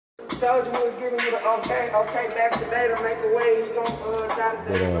told you we was giving you the okay back today to make a way. He gonna try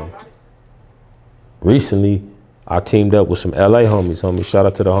to recently, I teamed up with some LA homies. Shout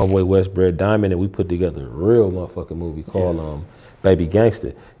out to the homeboy West Bread Diamond, and we put together a real motherfucking movie called Baby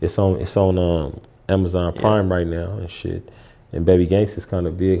Gangsta. It's on Amazon Prime right now and shit. And Baby Gangsta's kind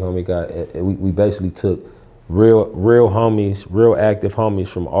of big, homie. We basically took real homies, real active homies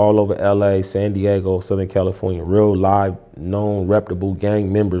from all over LA, San Diego, Southern California, real live, known, reputable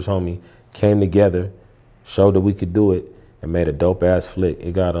gang members, homie, came together, showed that we could do it, and made a dope ass flick.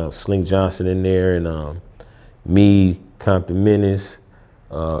 It got Sling Johnson in there and me, Compton Menace,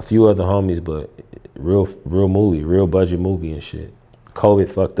 a few other homies, but real movie, real budget movie and shit. COVID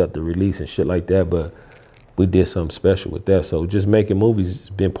fucked up the release and shit like that, but we did something special with that. So just making movies has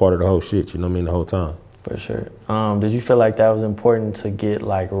been part of the whole shit, you know what I mean, the whole time. For sure. Did you feel like that was important to get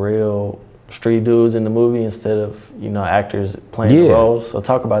like real street dudes in the movie instead of, you know, actors playing the roles? So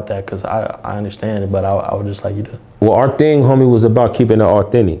talk about that, because I understand it, but I would just like you to. Well, our thing, homie, was about keeping it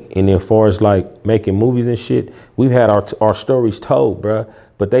authentic. And then as far as like making movies and shit, we've had our stories told, bruh,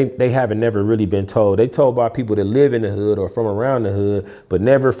 but they haven't never really been told. They told by people that live in the hood or from around the hood, but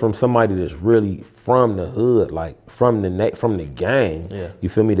never from somebody that's really from the hood, like from the gang. Yeah. You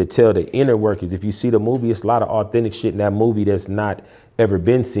feel me? To tell the inner workings. If you see the movie, it's a lot of authentic shit in that movie that's not ever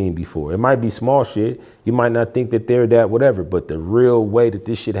been seen before. It might be small shit. You might not think that they're that whatever, but the real way that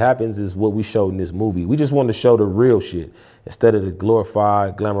this shit happens is what we showed in this movie. We just want to show the real shit instead of the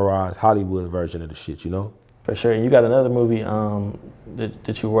glorified, glamorized Hollywood version of the shit, you know? For sure. You got another movie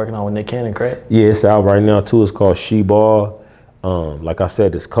that you were working on with Nick Cannon, correct? Yeah, it's out right now too. It's called She Ball. Like I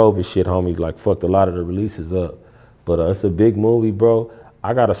said, this COVID shit, homie, like fucked a lot of the releases up. But it's a big movie, bro.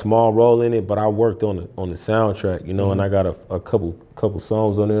 I got a small role in it, but I worked on the soundtrack, you know, and I got a couple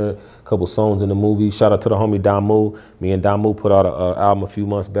songs on there, a couple songs in the movie. Shout out to the homie Damu. Me and Damu put out an album a few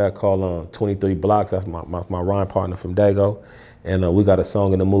months back called 23 Blocks. That's my rhyme partner from Dago. And we got a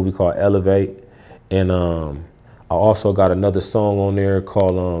song in the movie called Elevate. And I also got another song on there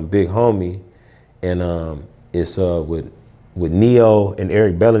called Big Homie. And it's with Neo and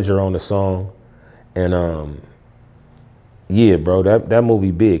Eric Bellinger on the song. And yeah, bro, that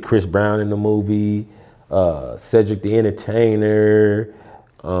movie big. Chris Brown in the movie, Cedric the Entertainer,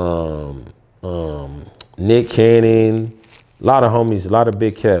 Nick Cannon, a lot of homies, a lot of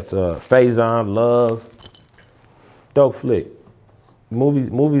big cats. Faison, Love, dope flick.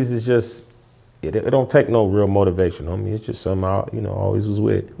 Movies is just, it don't take no real motivation, homie. It's just something I, you know, always was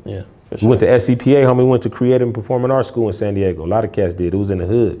with. Yeah, for sure. We went to SCPA, homie. We went to Creative and Performing Arts School in San Diego. A lot of cats did. It was in the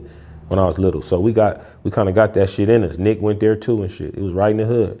hood when I was little. So we kind of got that shit in us. Nick went there too and shit. It was right in the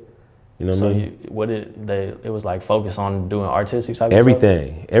hood. You know what I mean? It was like focus on doing artistic type everything,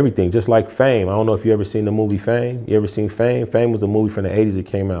 of stuff? Everything, just like Fame. I don't know if you ever seen the movie Fame. You ever seen Fame? Fame was a movie from the 80s that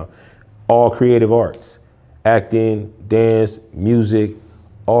came out. All creative arts, acting, dance, music,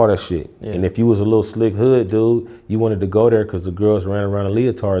 all that shit. Yeah. And if you was a little slick hood dude, you wanted to go there because the girls ran around in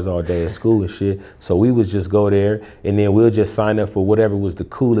leotards all day at school and shit. So we would just go there and then we'll just sign up for whatever was the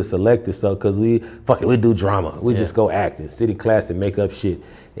coolest elective. So because we do drama. We just go acting, sit in class and make up shit.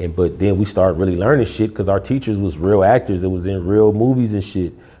 But then we started really learning shit because our teachers was real actors. It was in real movies and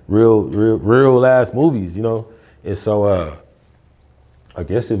shit, real ass movies, you know? And so I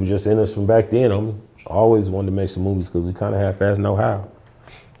guess it was just in us from back then. I always wanted to make some movies because we kind of half-ass know how.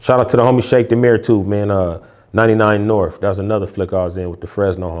 Shout out to the homie Shake the Mirror too, man. 99 North. That was another flick I was in with the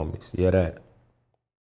Fresno homies. Yeah, that.